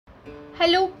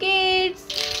Hello kids,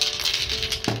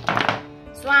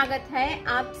 स्वागत है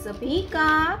आप सभी का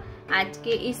आज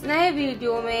के इस नए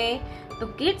वीडियो में। तो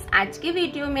किड्स, आज के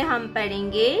वीडियो में हम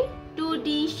पढ़ेंगे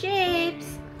 2D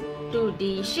शेप्स।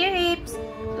 2D shapes.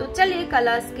 तो चलिए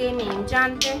कलर्स के नेम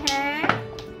जानते हैं।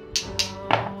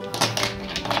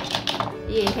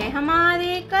 ये है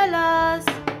हमारे कलर्स।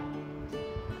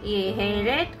 ये है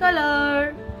रेड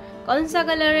कलर। कौन सा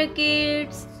कलर है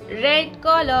किड्स? Red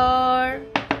colour.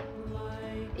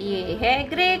 ये है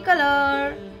ग्रे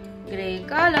कलर। Grey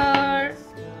colour.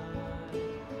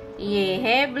 ये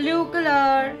है ब्लू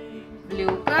कलर।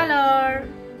 Blue colour.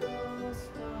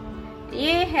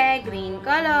 ये है ग्रीन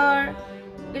कलर।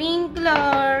 Green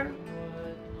colour.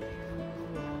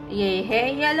 ये है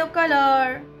येलो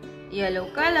कलर। Yellow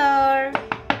colour.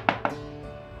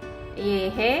 ये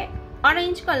है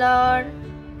orange colour.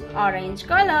 Orange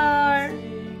colour.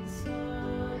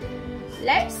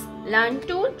 Let's learn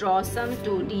to draw some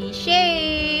 2D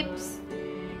shapes.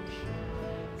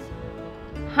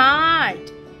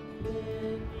 Heart.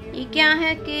 ये क्या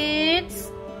है kids?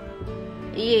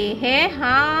 ये है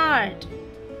heart.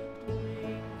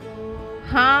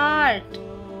 Heart.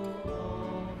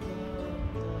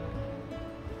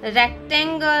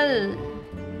 Rectangle.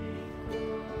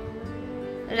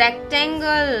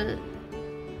 Rectangle.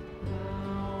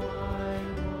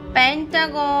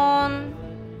 Pentagon.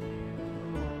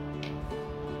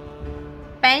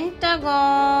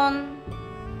 Pentagon.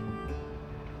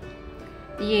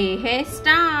 ये है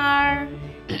स्टार।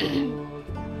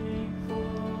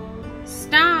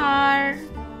 स्टार।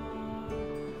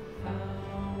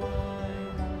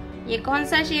 ये कौन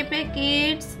सा शेप है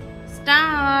किड्स?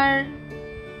 स्टार।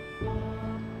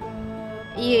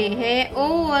 ये है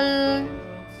Oval.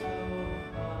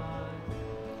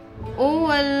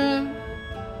 Oval.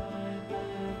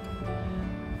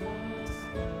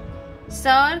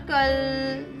 Circle.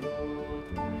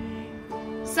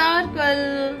 Circle.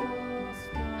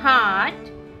 Heart.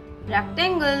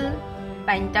 Rectangle.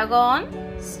 Pentagon.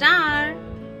 Star.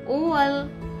 Oval.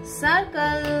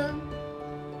 Circle.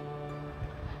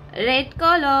 Red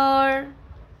colour.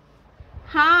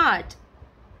 Heart.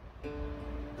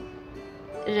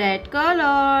 Red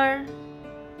colour.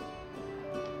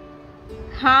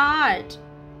 Heart.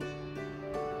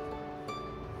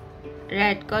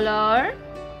 Red colour.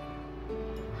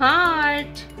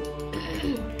 Heart.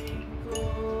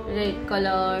 Red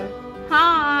color.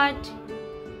 Heart.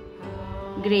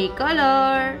 Gray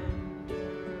color.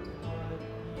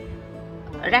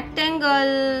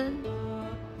 Rectangle.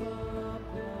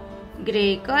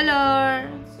 Gray color.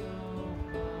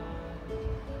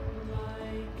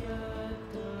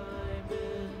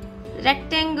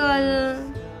 Rectangle.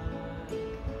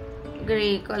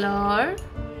 Gray color.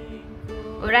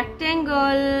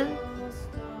 Rectangle.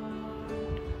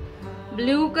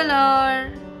 Blue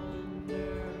color.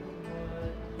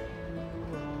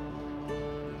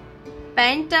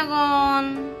 Pentagon.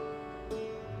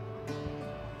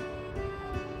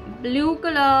 Blue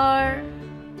color.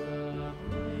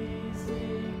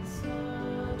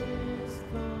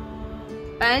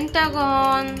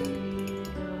 Pentagon.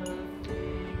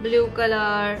 Blue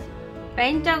color.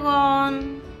 Pentagon.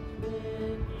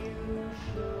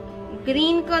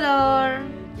 Green color.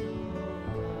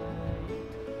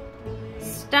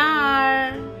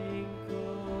 Star.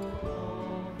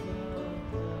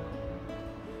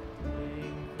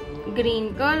 Green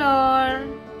color.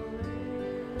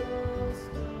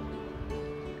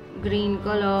 Green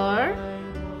color.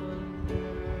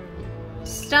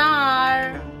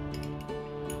 Star.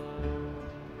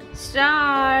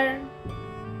 Star.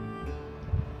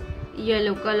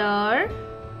 Yellow color.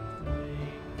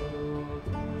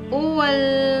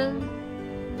 Oval.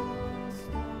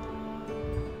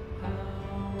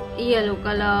 Yellow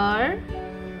color.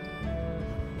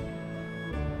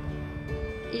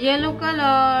 Yellow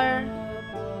color.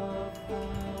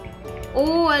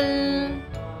 Oval.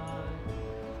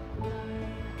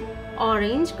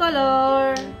 Orange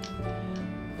color.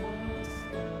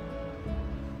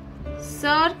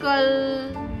 Circle.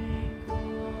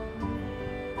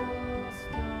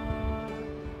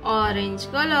 Orange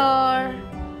color.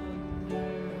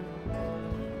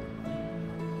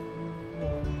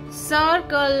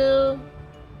 Circle.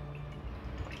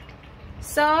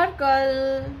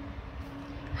 Circle.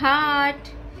 Heart.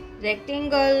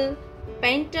 Rectangle.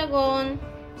 Pentagon.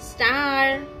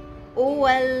 Star.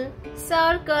 Oval.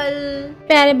 Circle.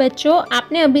 प्यारे बच्चों,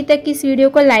 आपने अभी तक इस video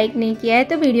को like नहीं किया है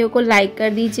तो वीडियो को लाइक कर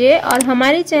दीजिए, और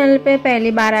हमारे चैनल पे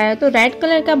पहली बार आया तो रेड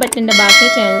कलर का बटन दबा के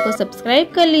चैनल को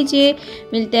सब्सक्राइब कर लीजिए।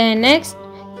 मिलते हैं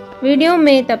नेक्स्ट वीडियो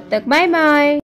में, तब तक बाय बाय।